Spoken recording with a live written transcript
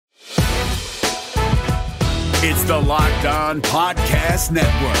It's the Locked On Podcast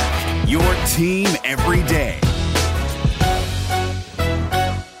Network, your team every day.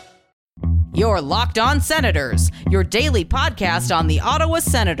 Your Locked On Senators, your daily podcast on the Ottawa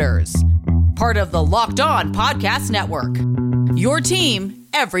Senators. Part of the Locked On Podcast Network, your team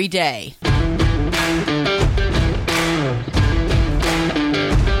every day.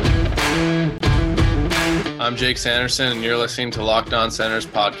 I'm Jake Sanderson, and you're listening to Locked On Senators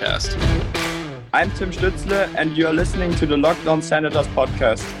podcast. I'm Tim Stützle, and you're listening to the Locked On Senators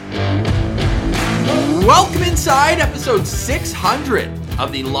podcast. Welcome inside episode 600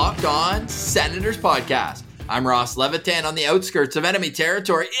 of the Locked On Senators podcast. I'm Ross Levitan on the outskirts of enemy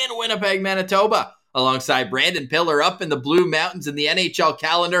territory in Winnipeg, Manitoba, alongside Brandon Pillar up in the Blue Mountains, and the NHL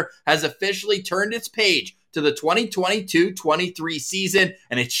calendar has officially turned its page to the 2022-23 season,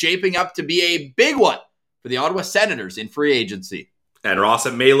 and it's shaping up to be a big one for the Ottawa Senators in free agency. And Ross,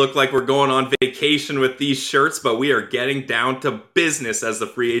 it may look like we're going on vacation with these shirts, but we are getting down to business as the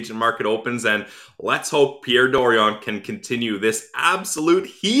free agent market opens. And let's hope Pierre Dorion can continue this absolute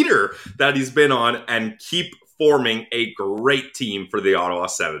heater that he's been on and keep forming a great team for the Ottawa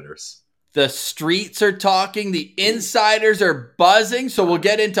Senators. The streets are talking, the insiders are buzzing, so we'll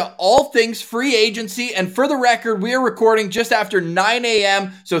get into all things free agency. And for the record, we are recording just after 9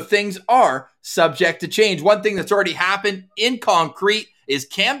 a.m., so things are subject to change. One thing that's already happened in concrete is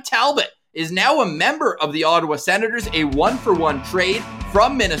Cam Talbot is now a member of the Ottawa Senators, a one-for-one trade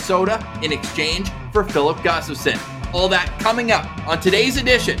from Minnesota in exchange for Filip Gustavsson. All that coming up on today's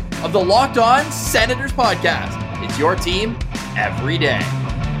edition of the Locked On Senators podcast. It's your team every day.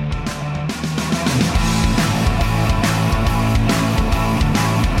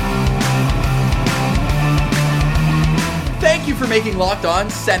 Thank you for making Locked On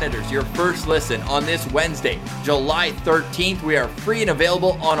Senators your first listen on this Wednesday, July 13th. We are free and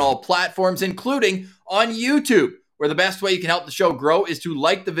available on all platforms, including on YouTube, where the best way you can help the show grow is to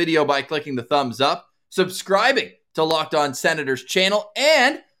like the video by clicking the thumbs up, subscribing to Locked On Senators channel,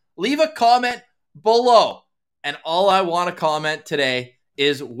 and leave a comment below. And all I want to comment today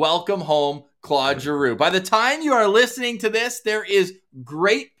is welcome home, Claude Giroux. By the time you are listening to this, there is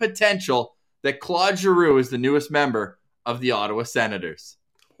great potential that Claude Giroux is the newest member of the Ottawa Senators.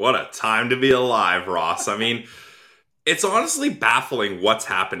 What a time to be alive, Ross. I mean, it's honestly baffling what's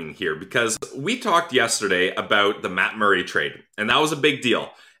happening here, because we talked yesterday about the Matt Murray trade, and that was a big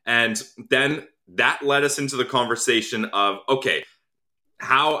deal. And then that led us into the conversation of, okay,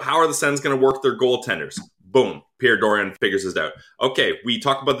 how are the Sens going to work their goaltenders? Boom, Pierre Dorion figures this out. Okay, we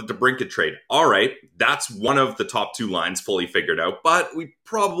talked about the DeBrincat trade. All right, that's one of the top two lines fully figured out, but we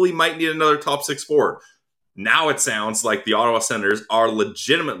probably might need another top six forward. Now it sounds like the Ottawa Senators are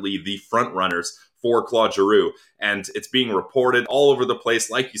legitimately the front runners for Claude Giroux, and it's being reported all over the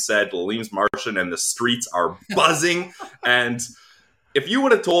place. Like you said, Lalim's Martian and the streets are buzzing. And if you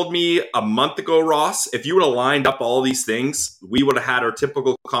would have told me a month ago, Ross, if you would have lined up all these things, we would have had our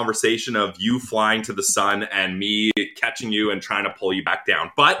typical conversation of you flying to the sun and me catching you and trying to pull you back down.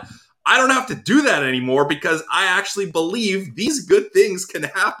 But I don't have to do that anymore, because I actually believe these good things can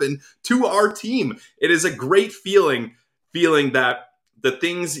happen to our team. It is a great feeling that the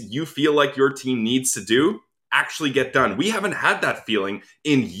things you feel like your team needs to do actually get done. We haven't had that feeling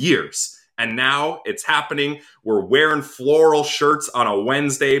in years, and now it's happening. We're wearing floral shirts on a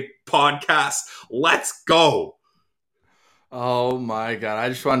Wednesday podcast. Let's go. Oh my God, I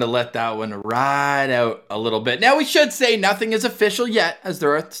just wanted to let that one ride out a little bit. Now we should say nothing is official yet, as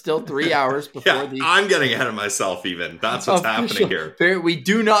there are still 3 hours before I'm getting ahead of myself even. That's what's happening here. We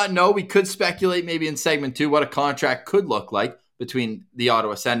do not know. We could speculate maybe in segment 2 what a contract could look like between the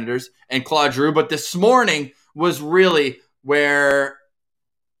Ottawa Senators and Claude Giroux. But this morning was really where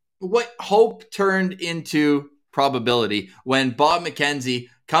what hope turned into probability when Bob McKenzie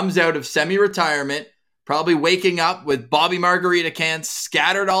comes out of semi-retirement, probably waking up with Bobby Margarita cans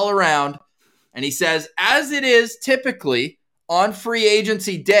scattered all around. And he says, as it is typically on free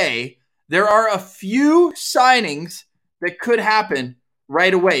agency day, there are a few signings that could happen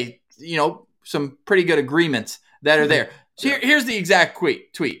right away. You know, some pretty good agreements that are there. So here's the exact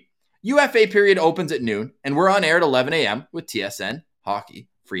tweet. UFA period opens at noon, and we're on air at 11 a.m. with TSN Hockey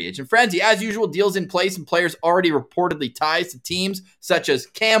Free Agent Frenzy. As usual, deals in place and players already reportedly ties to teams such as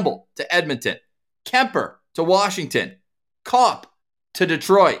Campbell to Edmonton, Kemper to Washington, Kopp to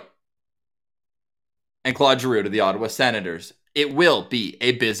Detroit, and Claude Giroux to the Ottawa Senators. It will be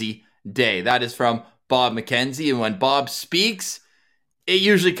a busy day. That is from Bob McKenzie, and when Bob speaks, it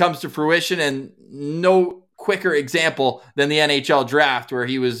usually comes to fruition, and no quicker example than the NHL draft, where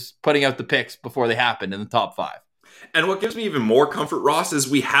he was putting out the picks before they happened in the top 5. And what gives me even more comfort, Ross, is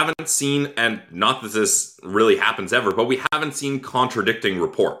we haven't seen, and not that this really happens ever, but we haven't seen contradicting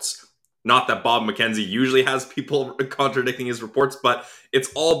reports. Not that Bob McKenzie usually has people contradicting his reports, but it's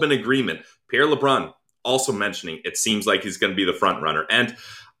all been agreement. Pierre LeBrun also mentioning it seems like he's going to be the front runner. And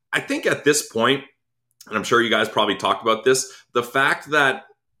I think at this point, and I'm sure you guys probably talked about this, the fact that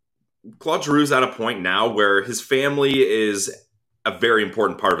Claude Giroux's at a point now where his family is a very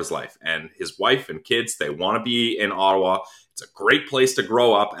important part of his life. And his wife and kids, they want to be in Ottawa. It's a great place to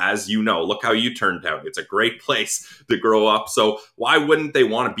grow up, as you know. Look how you turned out. It's a great place to grow up. So why wouldn't they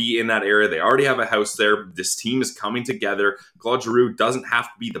want to be in that area? They already have a house there. This team is coming together. Claude Giroux doesn't have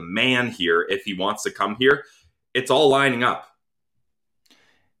to be the man here if he wants to come here. It's all lining up.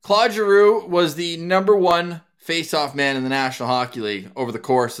 Claude Giroux was the number one face-off man in the National Hockey League over the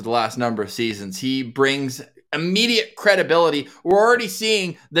course of the last number of seasons. He brings immediate credibility. We're already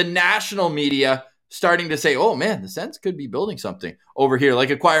seeing the national media starting to say, oh man, the Sens could be building something over here. Like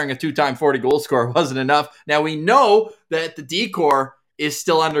acquiring a 2-time 40 goal scorer wasn't enough. Now we know that the D-Corps is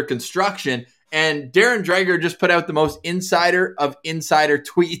still under construction, and Darren Dreger just put out the most insider of insider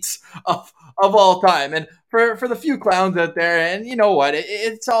tweets of all time. And for the few clowns out there, and you know what,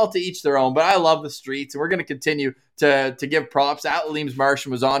 it's all to each their own, but I love the streets, and we're going to continue to give props. Leems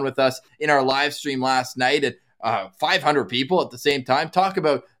Martian was on with us in our live stream last night, and 500 people at the same time. Talk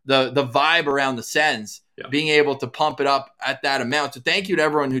about the vibe around the Sens, being able to pump it up at that amount. So thank you to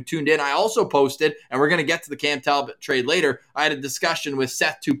everyone who tuned in. I also posted, and we're going to get to the Cam Talbot trade later, I had a discussion with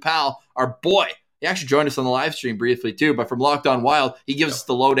Seth Tupal, our boy. He actually joined us on the live stream briefly too, but from Locked On Wild, he gives us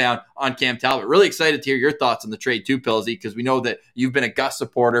the lowdown on Cam Talbot. Really excited to hear your thoughts on the trade too, Pilsy, because we know that you've been a Gus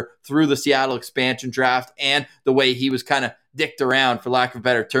supporter through the Seattle expansion draft and the way he was kind of dicked around, for lack of a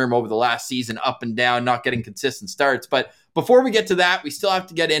better term, over the last season, up and down, not getting consistent starts. But before we get to that, we still have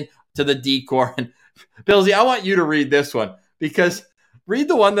to get into the D-Corps. And Pilsy, I want you to read this one, because read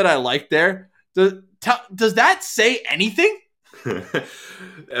the one that I like there. Does that say anything?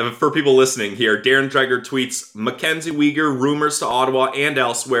 For people listening here, Darren Dreger tweets, Mackenzie Weegar rumors to Ottawa and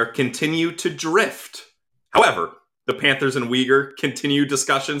elsewhere continue to drift. However, the Panthers and Weegar continue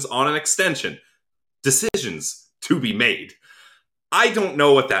discussions on an extension. Decisions to be made. I don't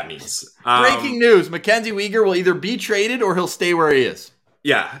know what that means. Breaking news. Mackenzie Weegar will either be traded or he'll stay where he is.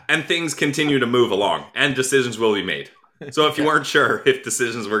 Yeah, and things continue to move along, and decisions will be made. So if you weren't sure if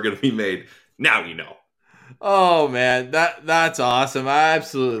decisions were going to be made, now you know. Oh, man, that's awesome. I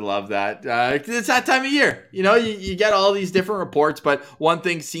absolutely love that. It's that time of year. You know, you get all these different reports, but one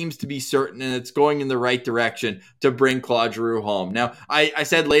thing seems to be certain, and it's going in the right direction to bring Claude Giroux home. Now, I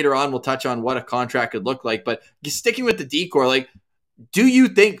said later on we'll touch on what a contract could look like, but sticking with the D-Corps, like, do you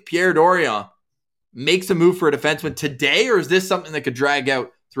think Pierre Dorion makes a move for a defenseman today, or is this something that could drag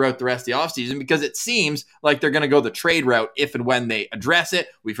out throughout the rest of the offseason? Because it seems like they're going to go the trade route if and when they address it.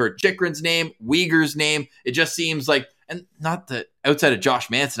 We've heard Chikrin's name, Weegar's name. It just seems like, and not that outside of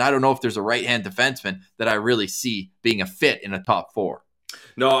Josh Manson, I don't know if there's a right-hand defenseman that I really see being a fit in a top four.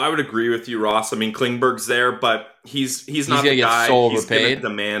 No, I would agree with you, Ross. I mean, Klingberg's there, but he's not the guy. He's going to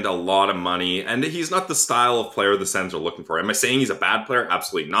demand a lot of money, and he's not the style of player the Sens are looking for. Am I saying he's a bad player?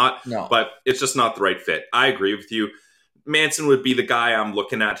 Absolutely not. No. But it's just not the right fit. I agree with you. Manson would be the guy I'm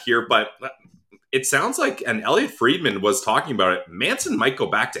looking at here, but it sounds like, and Elliot Friedman was talking about it, Manson might go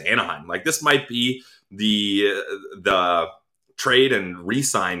back to Anaheim. Like, this might be the trade and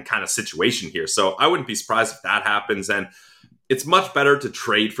re-sign kind of situation here. So I wouldn't be surprised if that happens. And it's much better to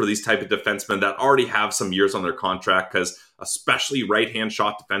trade for these type of defensemen that already have some years on their contract, because especially right-hand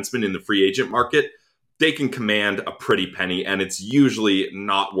shot defensemen in the free agent market, they can command a pretty penny, and it's usually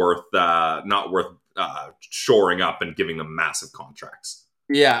not worth shoring up and giving them massive contracts.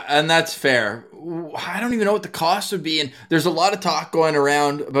 Yeah, and that's fair. I don't even know what the cost would be, and there's a lot of talk going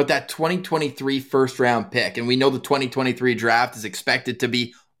around about that 2023 first-round pick, and we know the 2023 draft is expected to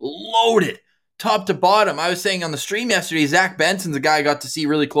be loaded top to bottom. I was saying on the stream yesterday, Zach Benson's a guy I got to see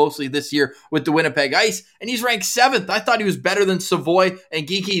really closely this year with the Winnipeg Ice, and he's ranked 7th. I thought he was better than Savoy and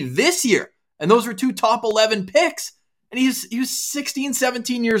Geeky this year, and those were 2 top 11 picks. And he was 16,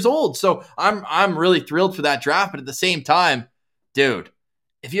 17 years old. So I'm really thrilled for that draft. But at the same time, dude,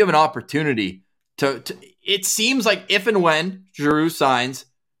 if you have an opportunity to it seems like if and when Giroux signs,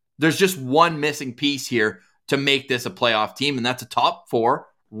 there's just one missing piece here to make this a playoff team, and that's a top 4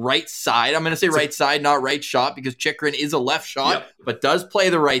 right side. I'm going to say right side, not right shot, because Chikrin is a left shot, but does play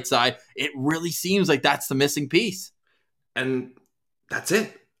the right side. It really seems like that's the missing piece. And that's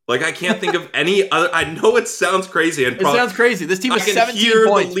it. Like, I can't think of any other. I know it sounds crazy. And it sounds crazy. This team is 17 points. I can hear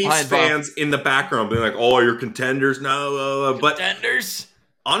the Leafs fans in the background being like, oh, you're contenders. No, but contenders.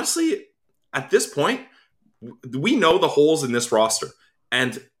 Honestly, at this point, we know the holes in this roster.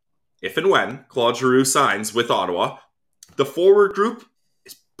 And if and when Claude Giroux signs with Ottawa, the forward group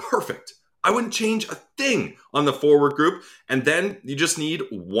is perfect. I wouldn't change a thing on the forward group. And then you just need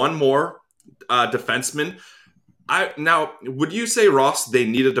one more defenseman. Now, would you say, Ross, they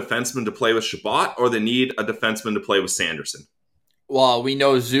need a defenseman to play with Chabot, or they need a defenseman to play with Sanderson? Well, we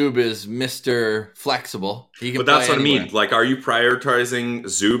know Zub is Mr. Flexible. He can But that's play what anywhere. I mean. Like, are you prioritizing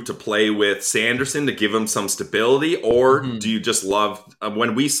Zub to play with Sanderson to give him some stability, or do you just love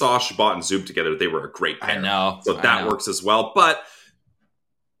when we saw Chabot and Zub together? They were a great pair. I know. So that works as well. But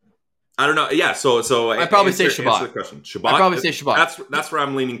I don't know. Yeah. So I'd probably say Chabot. Answer the question. Chabot. I'd probably say Chabot. That's where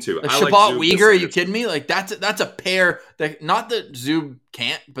I'm leaning to. Like I Chabot, like Zub Uyghur, are you Sanderson. kidding me? Like that's a pair that, not that Zub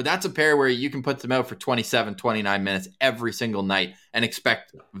can't, but that's a pair where you can put them out for 27, 29 minutes every single night and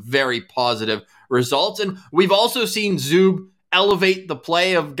expect very positive results. And we've also seen Zub elevate the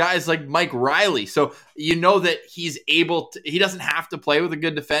play of guys like Mike Riley. So you know that he's able to, he doesn't have to play with a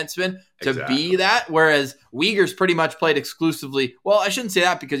good defenseman to be that. Whereas Uyghur's pretty much played exclusively. Well, I shouldn't say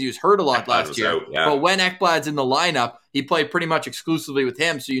that because he was hurt a lot last year. But when Ekblad's in the lineup, he played pretty much exclusively with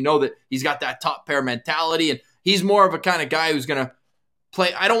him. So you know that he's got that top pair mentality, and he's more of a kind of guy who's going to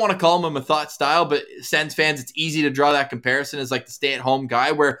play. I don't want to call him a Methot style, but Sens fans, it's easy to draw that comparison as like the stay-at-home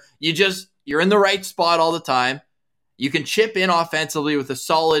guy where you're in the right spot all the time. You can chip in offensively with a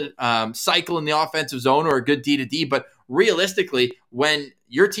solid cycle in the offensive zone or a good D-to-D, but realistically, when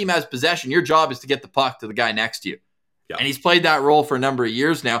your team has possession, your job is to get the puck to the guy next to you. Yeah. And he's played that role for a number of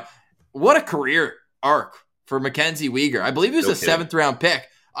years now. What a career arc for Mackenzie Uyghur. I believe he was a seventh-round pick.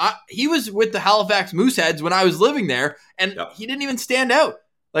 He was with the Halifax Mooseheads when I was living there, and he didn't even stand out.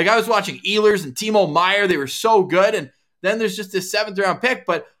 Like, I was watching Ehlers and Timo Meier. They were so good, and then there's just this seventh-round pick,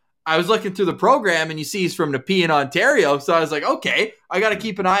 but I was looking through the program, and you see he's from Nepean, Ontario. So I was like, okay, I got to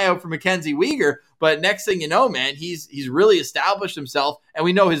keep an eye out for Mackenzie Uyghur. But next thing you know, man, he's really established himself, and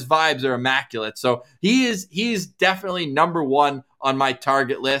we know his vibes are immaculate. So he's definitely number one on my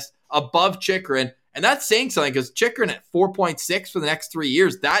target list, above Chychrun. And that's saying something, because Chychrun at 4.6 for the next 3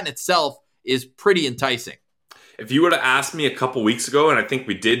 years, that in itself is pretty enticing. If you would have asked me a couple weeks ago, and I think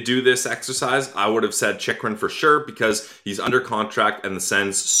we did do this exercise, I would have said Chychrun for sure, because he's under contract and the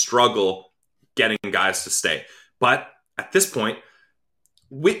Sens struggle getting guys to stay. But at this point,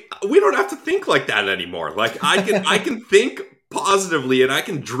 we don't have to think like that anymore. Like, I can think positively, and I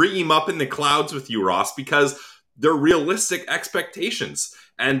can dream up in the clouds with you, Ross, because they're realistic expectations.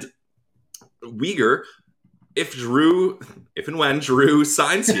 And Uyghur, if and when Giroux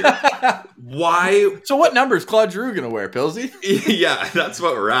signs here, why? So what number is Claude Giroux going to wear, Pilsy? Yeah, that's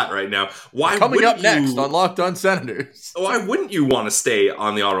what we're at right now. Why coming up next on Locked On Senators? Why wouldn't you want to stay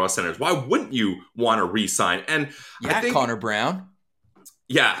on the Ottawa Senators? Why wouldn't you want to re-sign? And I think Connor Brown.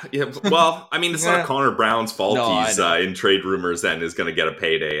 Yeah. Well, I mean, it's not Connor Brown's fault. He's in trade rumors and is going to get a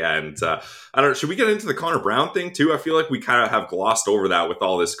payday. And I don't know. Should we get into the Connor Brown thing too? I feel like we kind of have glossed over that with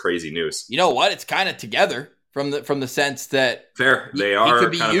all this crazy news. You know what? It's kind of together from the sense that they are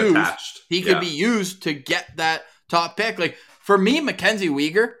kind of attached. He could be used to get that top pick. Like, for me, Mackenzie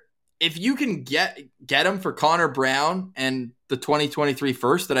Uyghur, if you can get him for Connor Brown and the 2023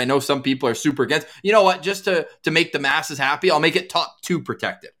 first, that I know some people are super against, you know what? Just to make the masses happy, I'll make it top 2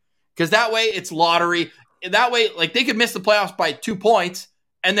 protected. Because that way it's lottery. That way, like, they could miss the playoffs by 2 points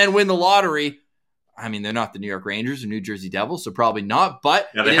and then win the lottery. I mean, they're not the New York Rangers or New Jersey Devils, so probably not. But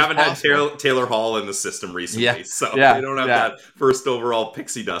they haven't had Taylor Hall in the system recently, so they don't have that first overall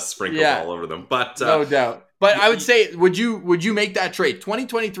pixie dust sprinkled all over them. But no doubt. But I would say, would you make that trade?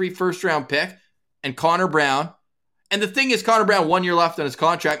 2023 first round pick and Connor Brown. And the thing is, Connor Brown 1 year left on his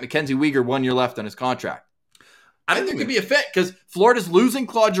contract. Mackenzie Uyghur 1 year left on his contract. I think it could be a fit, because Florida's losing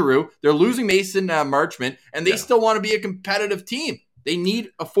Claude Giroux. They're losing Mason Marchment, and they still want to be a competitive team. They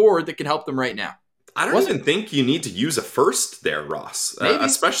need a forward that can help them right now. I don't even think you need to use a first there, Ross.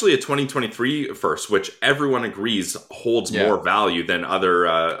 Especially a 2023 first, which everyone agrees holds more value than other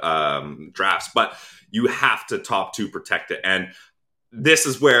drafts. But you have to top 2 protect it. And this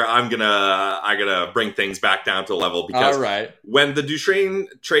is where I'm gonna bring things back down to a level, because when the Duchesne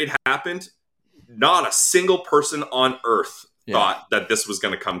trade happened, not a single person on earth thought that this was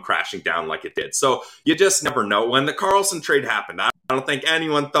going to come crashing down like it did. So you just never know. When the Karlsson trade happened, I don't think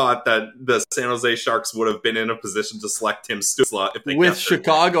anyone thought that the San Jose Sharks would have been in a position to select Tim Stützle if they with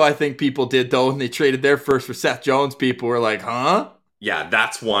Chicago. I think people did, though, when they traded their first for Seth Jones. People were like, huh? Yeah,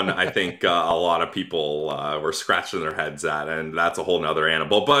 that's one I think a lot of people were scratching their heads at, and that's a whole nother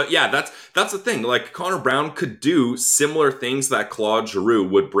animal. But yeah, that's the thing. Like, Connor Brown could do similar things that Claude Giroux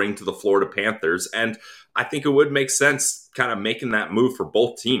would bring to the Florida Panthers, and I think it would make sense kind of making that move for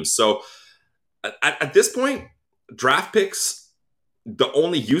both teams. So At this point, draft picks, the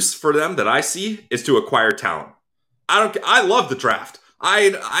only use for them that I see is to acquire talent. I love the draft.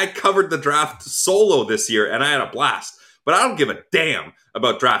 I covered the draft solo this year and I had a blast. But I don't give a damn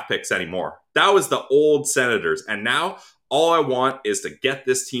about draft picks anymore. That was the old Senators. And now all I want is to get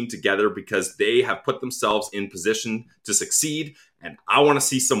this team together because they have put themselves in position to succeed. And I want to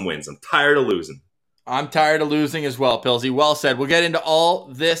see some wins. I'm tired of losing. I'm tired of losing as well, Pilsy. Well said. We'll get into all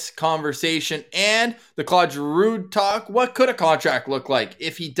this conversation and the Claude Giroux talk. What could a contract look like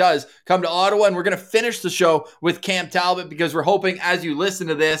if he does come to Ottawa? And we're going to finish the show with Cam Talbot because we're hoping as you listen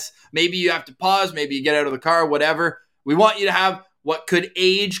to this, maybe you have to pause, maybe you get out of the car, whatever. We want you to have what could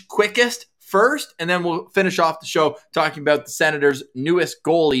age quickest first, and then we'll finish off the show talking about the Senators' newest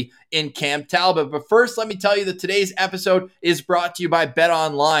goalie in Cam Talbot. But first, let me tell you that today's episode is brought to you by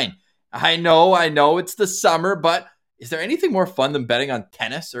BetOnline. I know, it's the summer, but is there anything more fun than betting on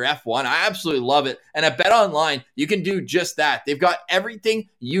tennis or F1? I absolutely love it. And at BetOnline, you can do just that. They've got everything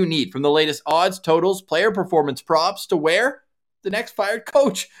you need, from the latest odds, totals, player performance props, to where the next fired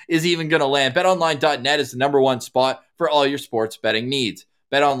coach is even going to land. BetOnline.net is the #1 spot for all your sports betting needs.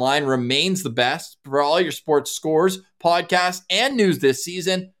 BetOnline remains the best for all your sports scores, podcasts, and news this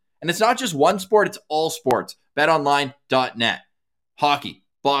season. And it's not just one sport, it's all sports. BetOnline.net. Hockey,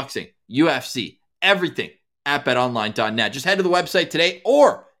 boxing, UFC, everything at BetOnline.net. Just head to the website today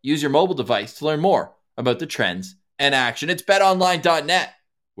or use your mobile device to learn more about the trends and action. It's BetOnline.net,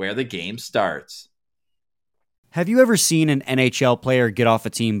 where the game starts. Have you ever seen an NHL player get off a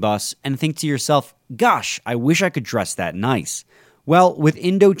team bus and think to yourself, gosh, I wish I could dress that nice? Well, with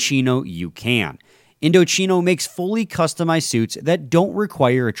Indochino, you can. Indochino makes fully customized suits that don't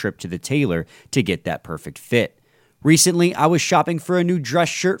require a trip to the tailor to get that perfect fit. Recently, I was shopping for a new dress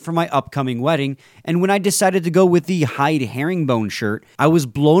shirt for my upcoming wedding, and when I decided to go with the Hyde herringbone shirt, I was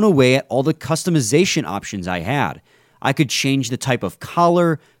blown away at all the customization options I had. I could change the type of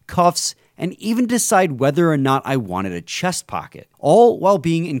collar, cuffs, and even decide whether or not I wanted a chest pocket, all while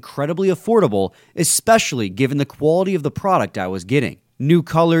being incredibly affordable, especially given the quality of the product I was getting. New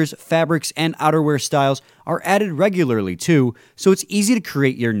colors, fabrics, and outerwear styles are added regularly too, so it's easy to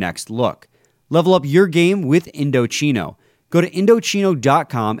create your next look. Level up your game with Indochino. Go to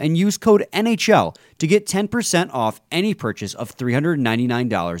Indochino.com and use code NHL to get 10% off any purchase of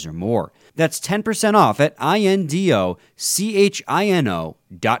 $399 or more. That's 10% off at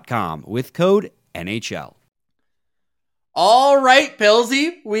INDOCHINO.com with code NHL. All right,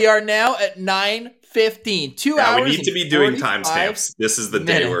 Pilsy, we are now at 9:15. 2 hours. We need to be doing timestamps. This is the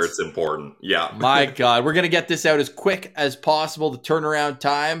day where it's important. Yeah. My God, we're going to get this out as quick as possible. The turnaround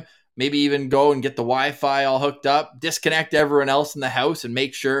time. Maybe even go and get the Wi-Fi all hooked up, disconnect everyone else in the house, and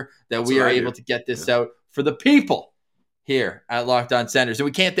make sure that we are able to get this out for the people here at Locked On Senators. And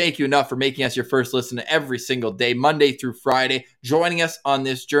we can't thank you enough for making us your first listen every single day, Monday through Friday, joining us on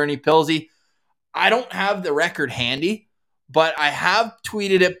this journey. Pilsy, I don't have the record handy, but I have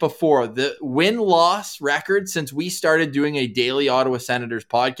tweeted it before. The win-loss record since we started doing a daily Ottawa Senators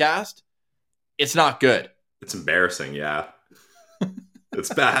podcast, it's not good. It's embarrassing, yeah.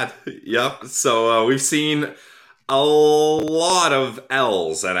 It's bad. Yep. So we've seen a lot of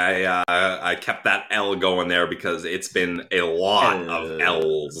L's, and I kept that L going there because it's been a lot of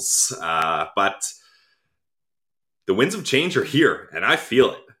L's. But the winds of change are here, and I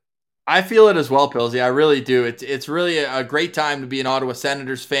feel it. I feel it as well, Pilsy. I really do. It's really a great time to be an Ottawa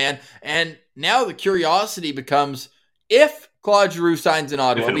Senators fan. And now the curiosity becomes, if Claude Giroux signs in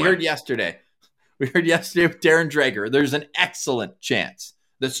Ottawa, we heard yesterday with Darren Dreger, there's an excellent chance.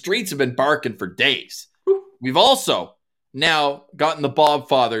 The streets have been barking for days. We've also now gotten the Bob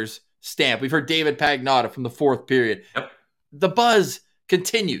Fathers stamp. We've heard David Pagnotta from the fourth period. Yep. The buzz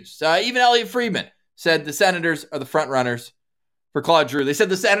continues. Even Elliot Friedman said the Senators are the front runners for Claude Giroux. They said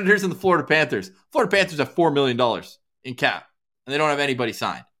the Senators and the Florida Panthers. Florida Panthers have $4 million in cap, and they don't have anybody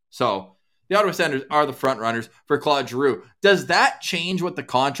signed. So the Ottawa Senators are the front runners for Claude Giroux. Does that change what the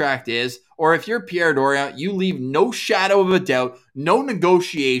contract is? Or if you're Pierre Dorion, you leave no shadow of a doubt, no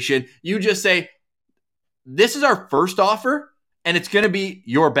negotiation. You just say, this is our first offer, and it's going to be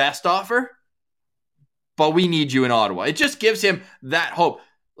your best offer, but we need you in Ottawa. It just gives him that hope.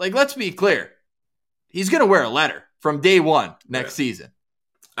 Like, let's be clear. He's going to wear a letter from day one next season.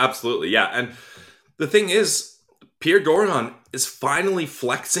 Absolutely, yeah. And the thing is, Pierre Dorion is finally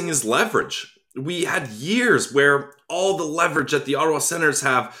flexing his leverage. We had years where all the leverage that the Ottawa Senators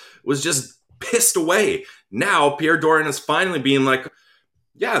have was just pissed away. Now, Pierre Dorion is finally being like,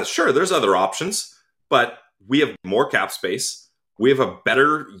 yeah, sure, there's other options, but we have more cap space. We have a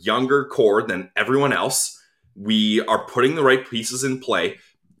better, younger core than everyone else. We are putting the right pieces in play.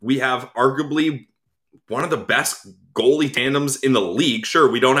 we have arguably one of the best goalie tandems in the league. Sure,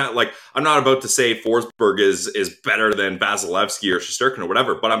 we don't have, like, I'm not about to say Forsberg is better than Vasilevsky or Shesterkin or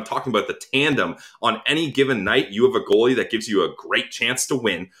whatever, but I'm talking about the tandem. On any given night, you have a goalie that gives you a great chance to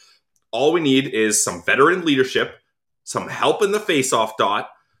win. All we need is some veteran leadership, some help in the faceoff dot,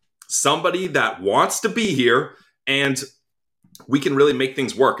 somebody that wants to be here, and we can really make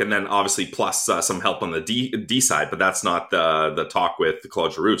things work. And then obviously plus some help on the D side, but that's not the talk with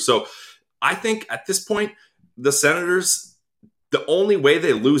Claude Giroux. So I think at this point, the Senators, the only way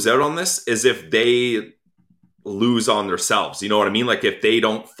they lose out on this is if they lose on themselves. You know what I mean? Like if they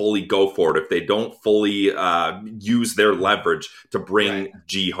don't fully go for it, if they don't fully use their leverage to bring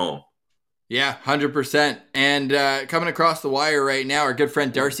G home. Yeah, 100%. And coming across the wire right now, our good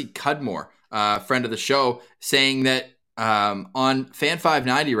friend Darcy Cudmore, friend of the show, saying that on Fan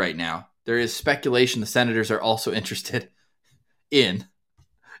 590 right now, there is speculation the Senators are also interested in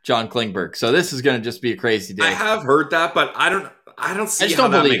John Klingberg. So this is going to just be a crazy day. I have heard that, but I don't see how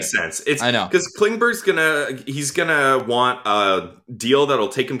that makes sense. I know, because Klingberg's he's gonna want a deal that'll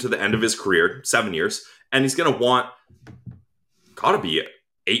take him to the end of his career, 7 years, and he's gonna want gotta be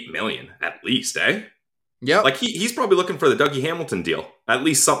 $8 million at least, eh? Yeah, like he's probably looking for the Dougie Hamilton deal, at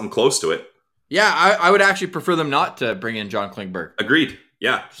least something close to it. Yeah, I would actually prefer them not to bring in John Klingberg. Agreed.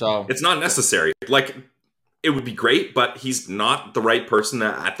 Yeah, so it's not necessary. Like, it would be great, but he's not the right person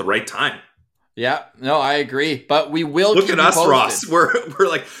at the right time. Yeah, no, I agree. But we will look at us, posted. Ross. We're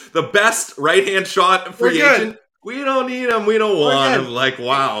like the best right-hand shot free agent. We don't need him. We don't want him. Like,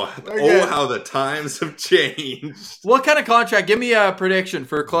 wow. How the times have changed. What kind of contract? Give me a prediction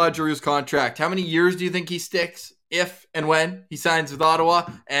for Claude Giroux's contract. How many years do you think he sticks if and when he signs with Ottawa?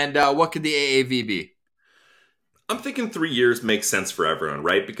 And what could the AAV be? I'm thinking 3 years makes sense for everyone,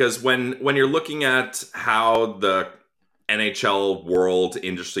 right? Because when you're looking at how the NHL world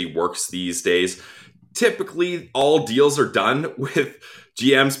industry works these days, typically all deals are done with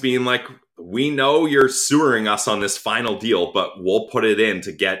GMs being like, we know you're sewering us on this final deal, but we'll put it in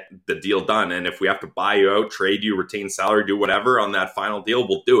to get the deal done. And if we have to buy you out, trade you, retain salary, do whatever on that final deal,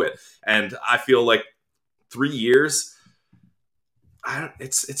 we'll do it. And I feel like 3 years,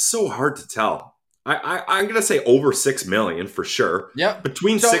 it's so hard to tell. I'm going to say over $6 million for sure. Yeah.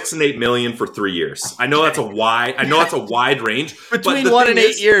 Between 6 and 8 million for 3 years. I know that's a wide range. Between 1 and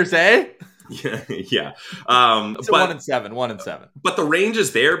 8 years, eh? Yeah. So 1 and 7. But the range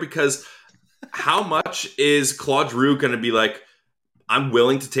is there because how much is Claude Giroux going to be like, I'm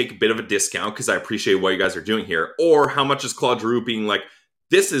willing to take a bit of a discount because I appreciate what you guys are doing here? Or how much is Claude Giroux being like,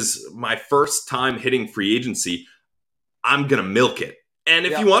 this is my first time hitting free agency. I'm going to milk it. And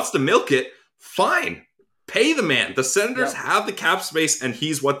if he wants to milk it, fine. Pay the man. The Senators have the cap space and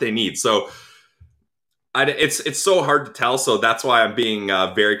he's what they need. So it's so hard to tell. So that's why I'm being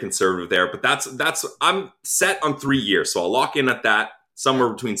very conservative there. But that's I'm set on 3 years. So I'll lock in at that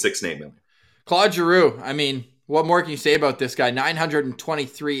somewhere between 6 and 8 million. Claude Giroux, I mean, what more can you say about this guy?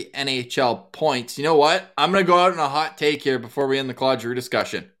 923 NHL points. You know what? I'm going to go out on a hot take here before we end the Claude Giroux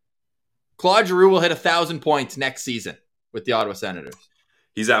discussion. Claude Giroux will hit 1,000 points next season with the Ottawa Senators.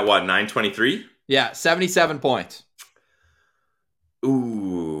 He's at what, 923? Yeah, 77 points.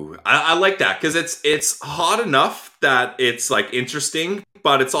 Ooh, I like that because it's hot enough that it's like interesting,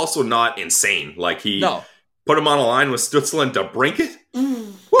 but it's also not insane. Like he put him on a line with Stützle and DeBrincat.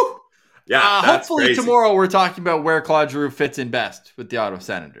 Woo! Yeah, hopefully crazy. Tomorrow we're talking about where Claude Giroux fits in best with the Ottawa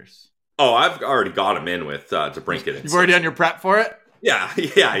Senators. Oh, I've already got him in with DeBrincat. You've already done your prep for it? Yeah.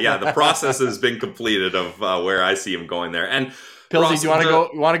 The process has been completed of where I see him going there. And Pilsy, do you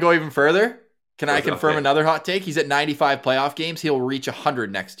want to go even further? Can I confirm another hot take? He's at 95 playoff games. He'll reach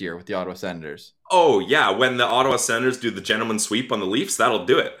 100 next year with the Ottawa Senators. Oh, yeah. When the Ottawa Senators do the gentleman's sweep on the Leafs, that'll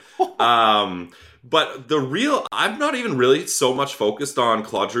do it. But I'm not even really so much focused on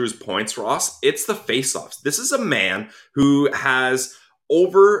Claude Giroux's points, Ross. It's the faceoffs. This is a man who has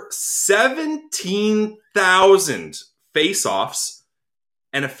over 17,000 faceoffs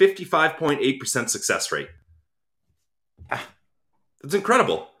and a 55.8% success rate. That's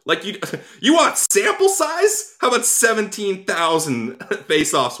incredible. Like you want sample size? How about 17,000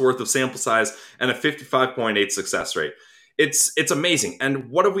 face-offs worth of sample size and a 55.8 success rate? It's amazing. And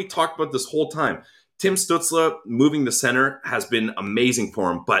what have we talked about this whole time? Tim Stützle moving the center has been amazing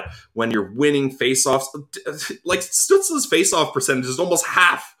for him. But when you're winning face-offs, like Stützle's face-off percentage is almost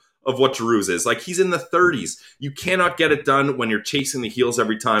half of what Giroux's is. Like he's in the 30s. You cannot get it done when you're chasing the heels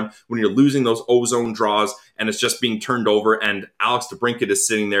every time, when you're losing those ozone draws and it's just being turned over and Alex DeBrincat is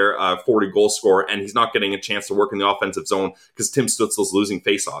sitting there 40 goal scorer and he's not getting a chance to work in the offensive zone because Tim Stützle's losing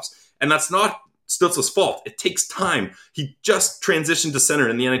faceoffs. And that's not Stützle's fault. It takes time. He just transitioned to center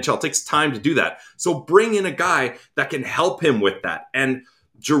in the NHL. It takes time to do that. So bring in a guy that can help him with that. And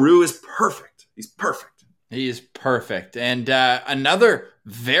Giroux is perfect. He's perfect. He is perfect. And another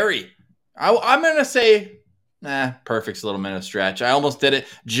I'm going to say, perfect's a little bit of a stretch. I almost did it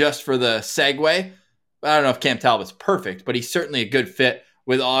just for the segue. I don't know if Cam Talbot's perfect, but he's certainly a good fit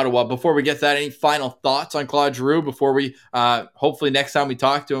with Ottawa. Before we get to that, any final thoughts on Claude Giroux before we, hopefully next time we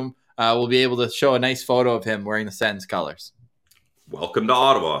talk to him, we'll be able to show a nice photo of him wearing the Sens colors. Welcome to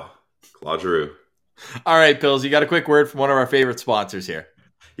Ottawa, Claude Giroux. All right, Pills, you got a quick word from one of our favorite sponsors here.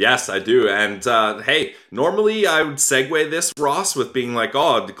 Yes, I do. And hey, normally I would segue this, Ross, with being like,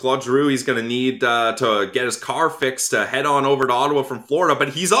 Claude Giroux, he's going to need to get his car fixed to head on over to Ottawa from Florida, but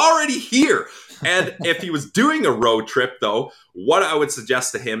he's already here. And if he was doing a road trip, though, what I would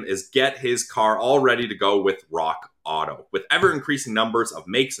suggest to him is get his car all ready to go with Rock Auto. With ever-increasing numbers of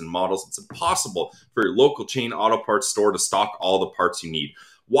makes and models, it's impossible for your local chain auto parts store to stock all the parts you need.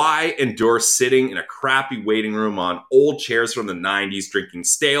 Why endure sitting in a crappy waiting room on old chairs from the 90s, drinking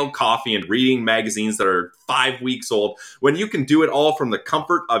stale coffee and reading magazines that are 5 weeks old, when you can do it all from the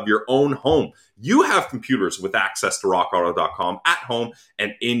comfort of your own home? You have computers with access to rockauto.com at home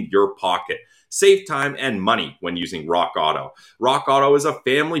and in your pocket. Save time and money when using Rock Auto. Rock Auto is a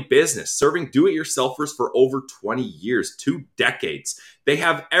family business serving do-it-yourselfers for over 20 years, 2 decades. They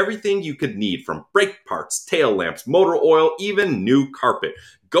have everything you could need, from brake parts, tail lamps, motor oil, even new carpet.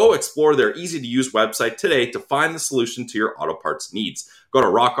 Go explore their easy-to-use website today to find the solution to your auto parts needs. Go to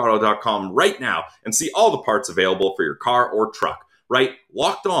rockauto.com right now and see all the parts available for your car or truck. Right?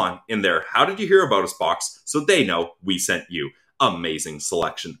 Locked On in their How Did You Hear About Us box so they know we sent you. Amazing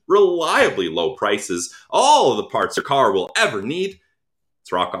selection, reliably low prices, all of the parts your car will ever need.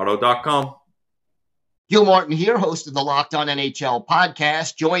 It's rockauto.com. Gil Martin here, host of the Locked On NHL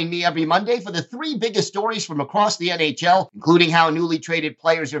podcast. Join me every Monday for the 3 biggest stories from across the NHL, including how newly traded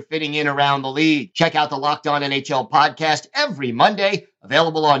players are fitting in around the league. Check out the Locked On NHL podcast every Monday,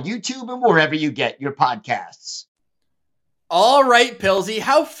 available on YouTube and wherever you get your podcasts. All right, Pilsy,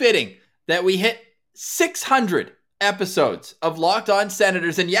 how fitting that we hit 600 episodes of Locked On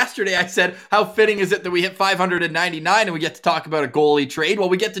Senators. And yesterday I said, how fitting is it that we hit 599 and we get to talk about a goalie trade? Well,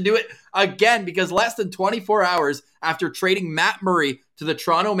 we get to do it again because less than 24 hours after trading Matt Murray to the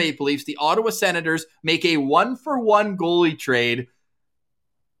Toronto Maple Leafs, the Ottawa Senators make a 1-for-1 goalie trade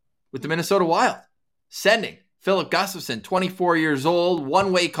with the Minnesota Wild, sending Philip Gustafsson, 24 years old,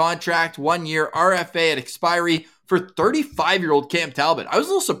 one-way contract, 1 year RFA at expiry for 35-year-old Cam Talbot. I was a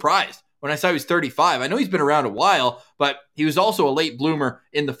little surprised when I saw he was 35. I know he's been around a while, but he was also a late bloomer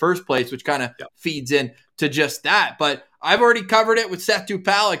in the first place, which kind of feeds in to just that. But I've already covered it with Seth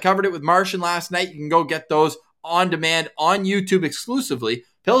Dupal. I covered it with Martian last night. You can go get those on demand on YouTube exclusively.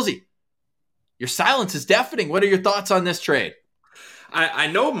 Pilsy, your silence is deafening. What are your thoughts on this trade? I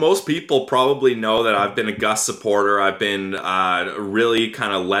know most people probably know that I've been a Gus supporter. I've been really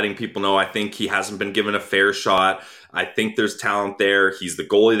kind of letting people know I think he hasn't been given a fair shot. I think there's talent there. He's the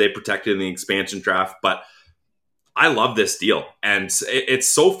goalie they protected in the expansion draft, but I love this deal. And it's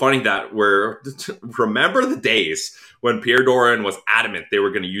so funny that remember the days when Pierre Dorion was adamant they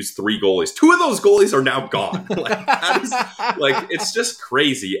were going to use 3 goalies. 2 of those goalies are now gone. It's just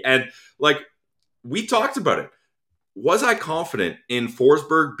crazy. And we talked about it. Was I confident in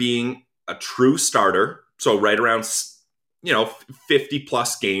Forsberg being a true starter? So right around, 50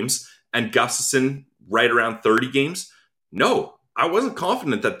 plus games, and Gustafsson right around 30 games? No, I wasn't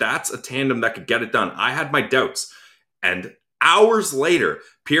confident that that's a tandem that could get it done. I had my doubts. And hours later,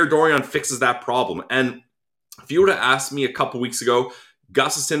 Pierre Dorion fixes that problem. And if you would have asked me a couple weeks ago,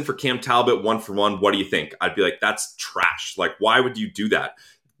 Gustafsson for Cam Talbot 1-for-1, what do you think? I'd be like, that's trash. Why would you do that?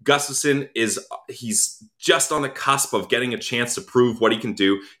 Gustafsson he's just on the cusp of getting a chance to prove what he can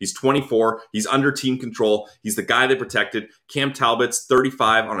do. He's 24. He's under team control. He's the guy they protected. Cam Talbot's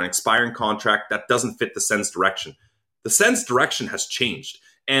 35 on an expiring contract. That doesn't fit the Sens' direction. The Sens' direction has changed.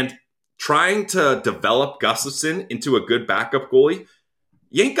 And trying to develop Gustafsson into a good backup goalie,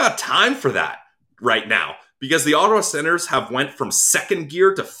 you ain't got time for that right now because the Ottawa Senators have went from 2nd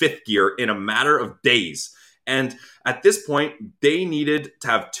gear to 5th gear in a matter of days. And at this point, they needed to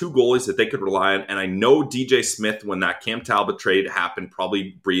have 2 goalies that they could rely on. And I know DJ Smith, when that Cam Talbot trade happened,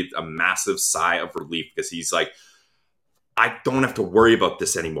 probably breathed a massive sigh of relief because he's like, I don't have to worry about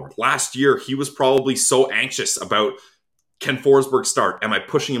this anymore. Last year, he was probably so anxious about, can Forsberg start? Am I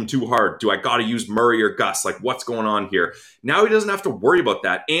pushing him too hard? Do I got to use Murray or Gus? What's going on here? Now he doesn't have to worry about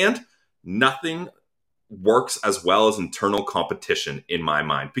that. And nothing works as well as internal competition in my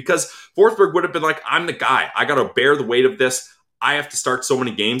mind, because Forsberg would have been like, I'm the guy. I got to bear the weight of this. I have to start so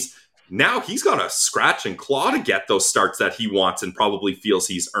many games. Now he's got to scratch and claw to get those starts that he wants and probably feels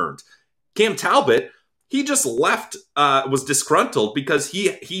he's earned. Cam Talbot, he just left, was disgruntled because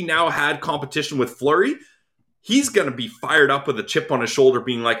he now had competition with Fleury. He's going to be fired up with a chip on his shoulder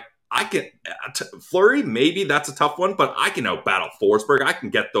being like, I can, Fleury, maybe that's a tough one, but I can out-battle Forsberg. I can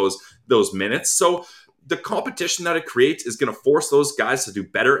get those minutes. So the competition that it creates is going to force those guys to do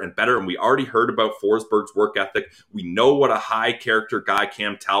better and better. And we already heard about Forsberg's work ethic. We know what a high character guy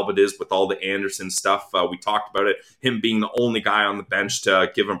Cam Talbot is with all the Anderson stuff. We talked about it, him being the only guy on the bench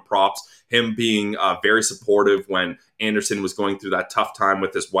to give him props, him being very supportive when Anderson was going through that tough time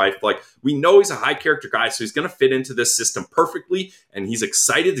with his wife. Like, we know he's a high character guy, so he's going to fit into this system perfectly, and he's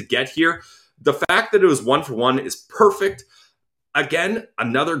excited to get here. The fact that it was 1-for-1 is perfect. Again,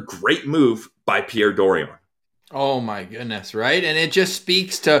 another great move by Pierre Dorion. Oh my goodness, right? And it just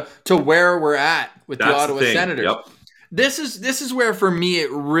speaks to where we're at with the Ottawa Senators. Yep. This is where for me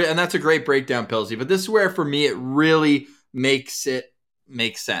and that's a great breakdown, Pilsy, but this is where for me it really makes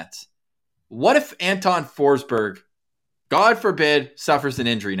sense. What if Anton Forsberg, God forbid, suffers an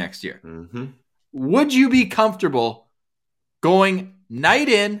injury next year? Mm-hmm. Would you be comfortable going night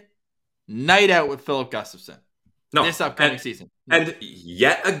in, night out with Philip Gustafsson this upcoming season? And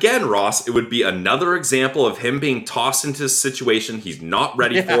yet again, Ross, it would be another example of him being tossed into a situation he's not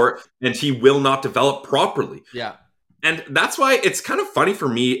ready for, and he will not develop properly. Yeah. And that's why it's kind of funny for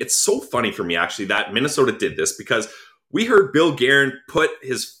me. It's so funny for me, actually, that Minnesota did this, because we heard Bill Guerin put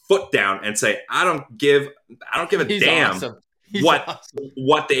his foot down and say, I don't give a damn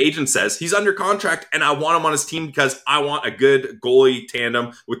what the agent says. He's under contract, and I want him on his team because I want a good goalie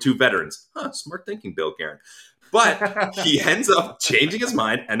tandem with two veterans. Smart thinking, Bill Guerin. But he ends up changing his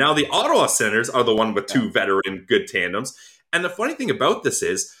mind, and now the Ottawa Senators are the one with two veteran good tandems. And the funny thing about this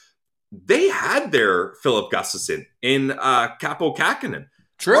is they had their Philip Gustafsson in Capo Kakkonen.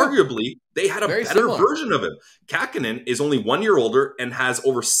 True. Arguably, they had a Very better similar version of him. Kakkonen is only 1 year older and has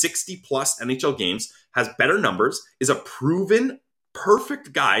over 60-plus NHL games, has better numbers, is a proven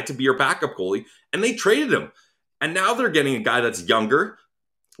perfect guy to be your backup goalie, and they traded him. And now they're getting a guy that's younger,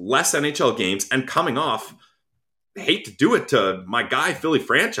 less NHL games, and coming off, I hate to do it to my guy, Philly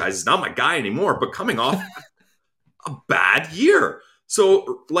franchise, he's not my guy anymore, but coming off a bad year.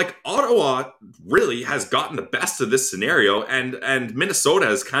 So, like, Ottawa really has gotten the best of this scenario, and Minnesota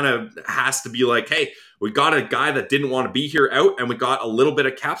has to be like, hey, we got a guy that didn't want to be here out, and we got a little bit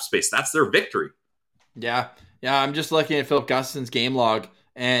of cap space. That's their victory. Yeah. I'm just looking at Philip Gustafsson's game log,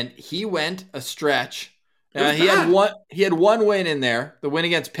 and he went a stretch. He had one win in there, the win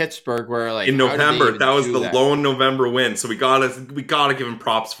against Pittsburgh, where like in November, that was the lone November win. So we gotta give him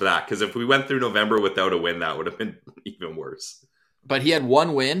props for that, because if we went through November without a win, that would have been even worse. But he had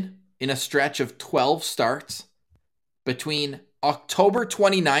one win in a stretch of 12 starts. Between October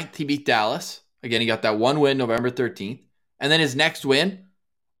 29th, he beat Dallas. Again, he got that one win November 13th. And then his next win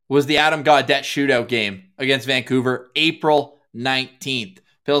was the Adam Gaudette shootout game against Vancouver, April 19th.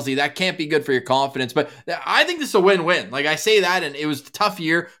 Pilsy, that can't be good for your confidence. But I think this is a win-win. Like, I say that, and it was a tough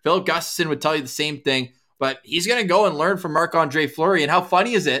year. Philip Gustafsson would tell you the same thing. But he's going to go and learn from Marc-Andre Fleury. And how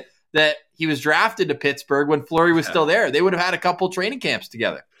funny is it that he was drafted to Pittsburgh when Fleury was still there? They would have had a couple training camps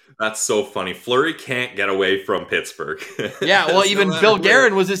together. That's so funny. Fleury can't get away from Pittsburgh. Yeah, well, even Bill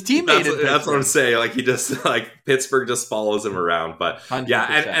Guerin was his teammate. That's what I'm saying. Like, he just Pittsburgh just follows him around. But 100%. Yeah,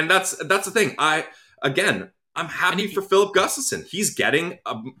 and that's the thing. I'm happy for Philip Gustafsson. He's getting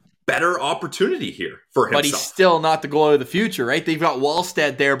a better opportunity here for himself. But he's still not the goalie of the future, right? They've got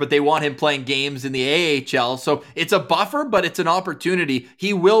Wallstedt there, but they want him playing games in the AHL. So it's a buffer, but it's an opportunity.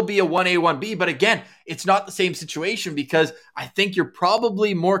 He will be a 1A, 1B. But again, it's not the same situation, because I think you're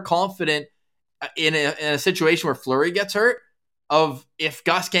probably more confident in a situation where Fleury gets hurt of if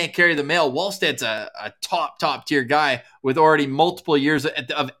Gus can't carry the mail. Wallstedt's a top tier guy with already multiple years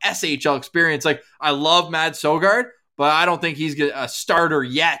of SHL experience. Like, I love Mad Sogard, but I don't think he's a starter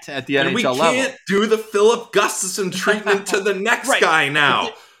yet at the NHL level. We can't do the Philip Gustafsson treatment to the next guy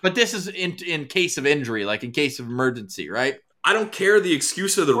now. But this is in case of injury, like in case of emergency, right? I don't care the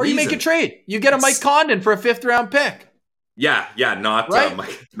excuse or the reason. Or you make a trade. You get a Mike Condon for a 5th round pick. Yeah, not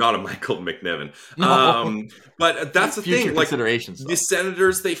a Michael McNiven. No. But that's the thing. Like, the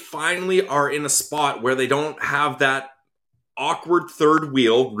Senators, they finally are in a spot where they don't have that awkward third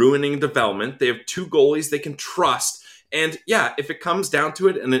wheel ruining development. They have two goalies they can trust. And yeah, if it comes down to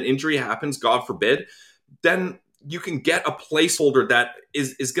it and an injury happens, God forbid, then you can get a placeholder that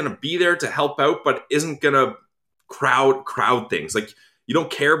is going to be there to help out, but isn't going to crowd things. Like, you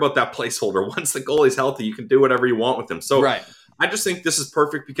don't care about that placeholder. Once the goalie's healthy, you can do whatever you want with him. So right. I just think this is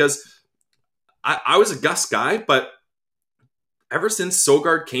perfect, because I was a Gus guy, but ever since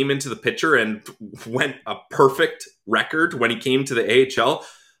Sogard came into the picture and went a perfect record when he came to the AHL,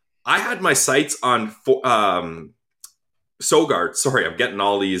 I had my sights on Sogard. Sorry, I'm getting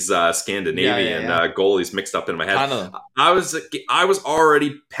all these Scandinavian goalies mixed up in my head. I was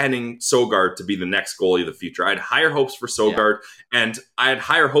already penning Sogard to be the next goalie of the future. I had higher hopes for Sogard, and I had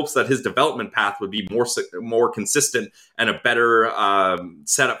higher hopes that his development path would be more consistent and a better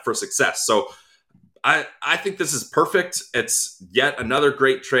setup for success. So I think this is perfect. It's yet another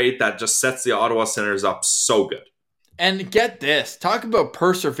great trade that just sets the Ottawa Senators up so good. And get this, talk about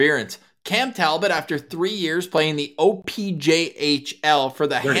perseverance. Cam Talbot, after 3 years playing the OPJHL for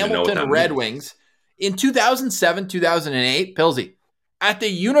the Hamilton Red Wings in 2007, 2008, Pilsy, at the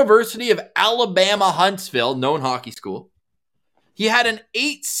University of Alabama Huntsville, known hockey school, he had an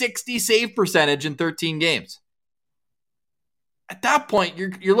 .860 save percentage in 13 games. At that point,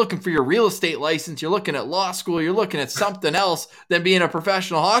 you're looking for your real estate license, you're looking at law school, you're looking at something else than being a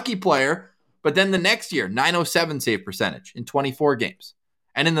professional hockey player. But then the next year, .907 save percentage in 24 games.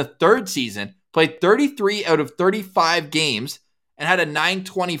 And in the third season, played 33 out of 35 games and had a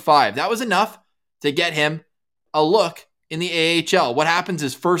 .925. That was enough to get him a look in the AHL. What happens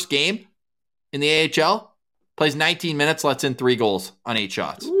his first game in the AHL? Plays 19 minutes, lets in 3 goals on 8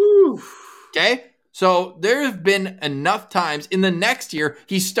 shots. Ooh. Okay? So there have been enough times. In the next year,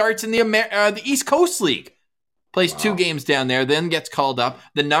 he starts in the East Coast League. Plays 2 games down there, then gets called up.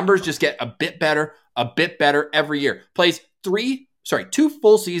 The numbers just get a bit better every year. Plays 2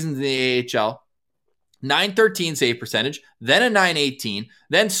 full seasons in the AHL, .913 save percentage, then a .918,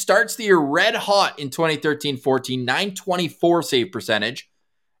 then starts the year red hot in 2013-14, .924 save percentage,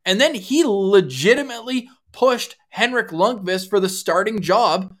 and then he legitimately pushed Henrik Lundqvist for the starting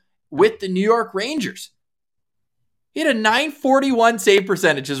job with the New York Rangers. He had a .941 save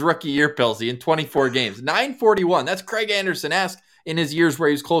percentage his rookie year, Pilsy, in 24 games. .941. That's Craig Anderson-esque in his years where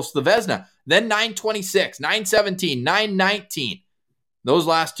he was close to the Vezina. Then .926, .917, .919. Those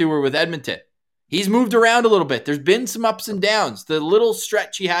last 2 were with Edmonton. He's moved around a little bit. There's been some ups and downs. The little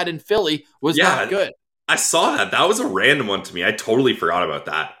stretch he had in Philly was not good. I saw that. That was a random one to me. I totally forgot about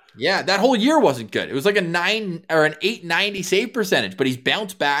that. Yeah, that whole year wasn't good. It was like a 9 or an 890 save percentage, but he's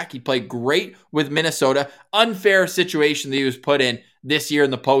bounced back. He played great with Minnesota. Unfair situation that he was put in this year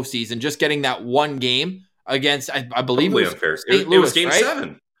in the postseason, just getting that one game against, I believe totally it was unfair. St. Louis, it was game right? 7.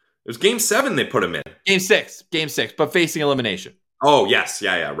 It was game 7 they put him in. Game six, but facing elimination. Oh, yes.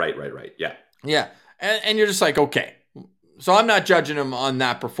 Yeah. Right. Yeah. Yeah. And you're just like, okay. So I'm not judging him on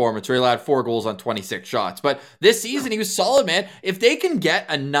that performance where he allowed 4 goals on 26 shots. But this season, he was solid, man. If they can get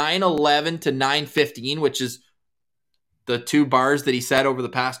a .911 to .915, which is the 2 bars that he set over the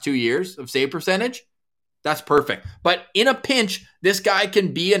past 2 years of save percentage, that's perfect. But in a pinch, this guy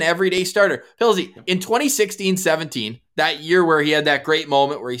can be an everyday starter. Pilsy, in 2016-17, that year where he had that great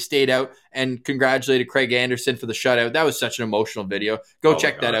moment where he stayed out and congratulated Craig Anderson for the shutout, that was such an emotional video. Go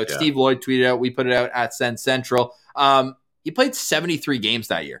check that out. Yeah. Steve Lloyd tweeted out. We put it out at Send Central. He played 73 games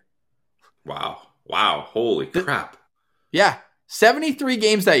that year. Wow. Holy crap. Yeah, 73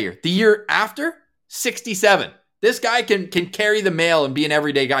 games that year. The year after, 67. This guy can carry the mail and be an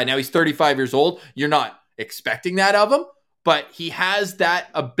everyday guy. Now he's 35 years old. You're not expecting that of him, but he has that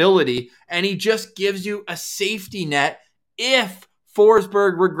ability, and he just gives you a safety net if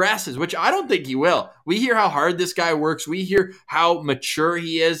Forsberg regresses, which I don't think he will. We hear how hard this guy works. We hear how mature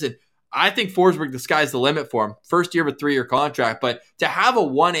he is, and I think Forsberg, the sky's the limit for him. First year of a 3-year contract, but to have a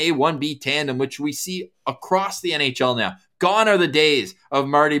 1A, 1B tandem, which we see across the NHL now. Gone are the days of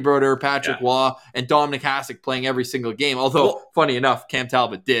Marty Brodeur, Patrick Waugh, and Dominic Hasek playing every single game. Although, funny enough, Cam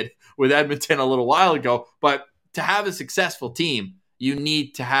Talbot did with Edmonton a little while ago. But to have a successful team, you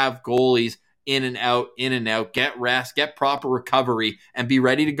need to have goalies in and out, get rest, get proper recovery, and be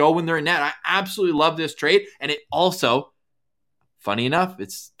ready to go when they're in net. I absolutely love this trade. And it also, funny enough,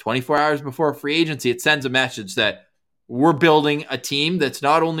 it's 24 hours before free agency. It sends a message that we're building a team that's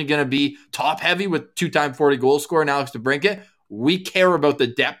not only going to be top heavy with 2-time 40 goal scorer and Alex DeBrincat. We care about the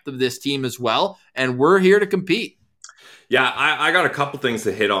depth of this team as well, and we're here to compete. Yeah, I got a couple things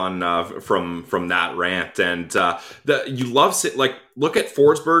to hit on from that rant, and you love look at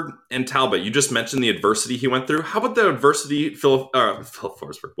Forsberg and Talbot. You just mentioned the adversity he went through. How about the adversity Phil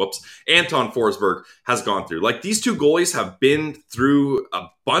Forsberg? Anton Forsberg has gone through. Like, these 2 goalies have been through a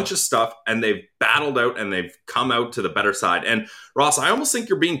bunch of stuff, and they've battled out and they've come out to the better side. And Ross, I almost think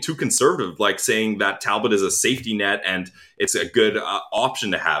you're being too conservative, like saying that Talbot is a safety net and it's a good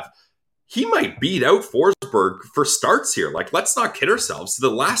option to have. He might beat out Forsberg for starts here. Like, let's not kid ourselves. The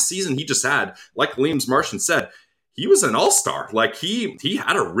last season he just had, like Liam's Martian said, he was an all-star. Like, he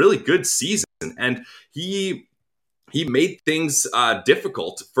had a really good season, and he he made things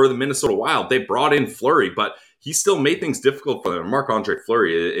difficult for the Minnesota Wild. They brought in Fleury, but he still made things difficult for them. Marc-Andre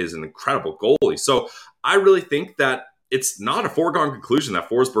Fleury is an incredible goalie. So I really think that it's not a foregone conclusion that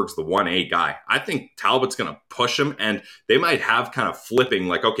Forsberg's the 1A guy. I think Talbot's going to push him, and they might have kind of flipping,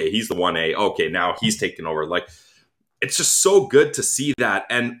 like, okay, he's the 1A. Okay, now he's taking over. Like, it's just so good to see that.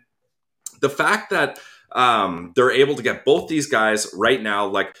 And the fact that they're able to get both these guys right now,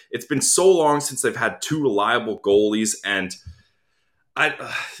 like, it's been so long since they've had two reliable goalies, and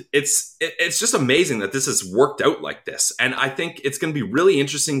it's just amazing that this has worked out like this. And I think it's going to be really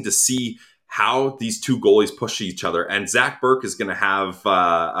interesting to see how these two goalies push each other. And Zach Burke is going to have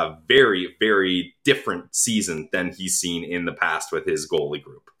a very, very different season than he's seen in the past with his goalie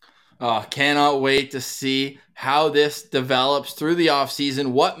group. Oh, cannot wait to see how this develops through the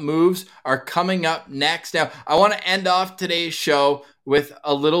offseason. What moves are coming up next? Now, I want to end off today's show with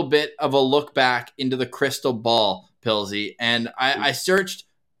a little bit of a look back into the crystal ball, Pilsy. And I searched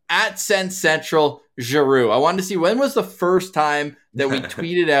at Sens Central Giroux. I wanted to see when was the first time that we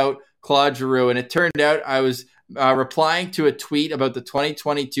tweeted out Claude Giroux. And it turned out I was replying to a tweet about the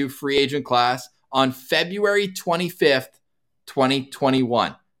 2022 free agent class on February 25th,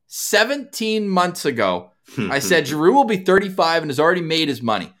 2021. 17 months ago, I said Giroux will be 35 and has already made his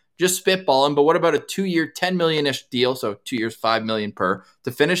money. Just spitballing, but what about a 2-year, $10 million-ish deal, so 2 years, $5 million per,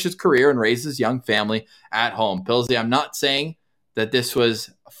 to finish his career and raise his young family at home? Pilsy, I'm not saying that this was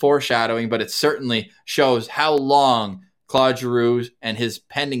foreshadowing, but it certainly shows how long Claude Giroux and his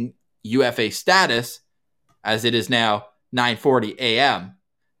pending UFA status, as it is now 9:40 a.m.,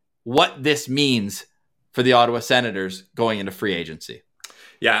 what this means for the Ottawa Senators going into free agency.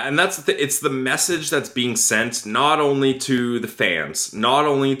 Yeah, and it's the message that's being sent not only to the fans, not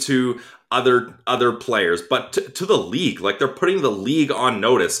only to other players, but to the league. Like, they're putting the league on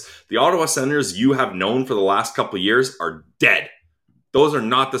notice. The Ottawa Senators you have known for the last couple of years are dead. Those are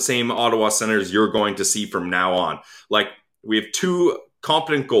not the same Ottawa Senators you're going to see from now on. Like, we have two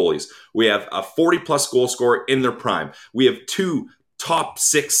competent goalies. We have a 40-plus goal scorer in their prime. We have two top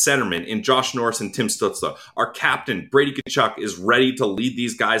 6 centermen in Josh Norris and Tim Stützle. Our captain, Brady Tkachuk, is ready to lead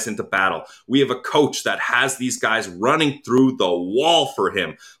these guys into battle. We have a coach that has these guys running through the wall for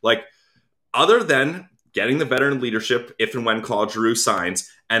him. Like, other than getting the veteran leadership if and when Claude Giroux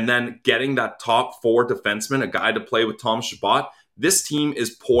signs, and then getting that top 4 defenseman, a guy to play with Thomas Chabot, this team is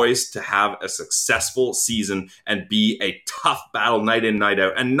poised to have a successful season and be a tough battle night in, night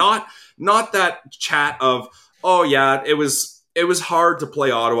out. And not that chat of, oh yeah, it was hard to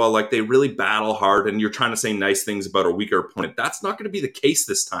play Ottawa, like they really battle hard and you're trying to say nice things about a weaker opponent. That's not going to be the case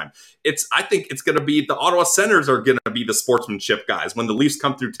this time. I think it's going to be the Ottawa Senators are going to be the sportsmanship guys. When the Leafs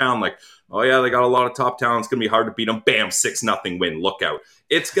come through town, like, oh yeah, they got a lot of top talent. It's going to be hard to beat them. Bam, 6-0 win. Look out.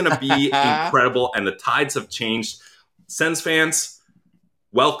 It's going to be incredible. And the tides have changed. Sens fans,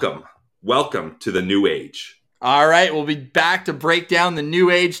 welcome to the new age. All right, we'll be back to break down the new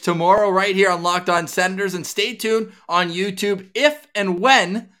age tomorrow right here on Locked On Senators. And stay tuned on YouTube if and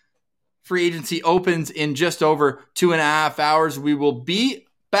when free agency opens in just over 2.5 hours. We will be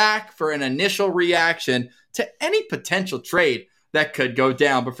back for an initial reaction to any potential trade that could go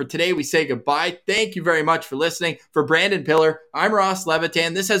down. But for today, we say goodbye. Thank you very much for listening. For Brandon Pillar, I'm Ross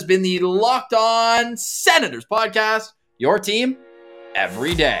Levitan. This has been the Locked On Senators podcast, your team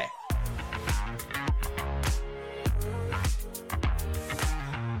every day.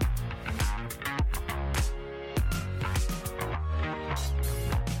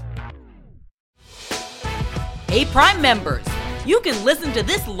 Hey, Prime members, you can listen to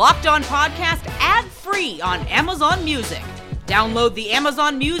this Locked On podcast ad-free on Amazon Music. Download the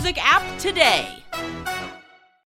Amazon Music app today.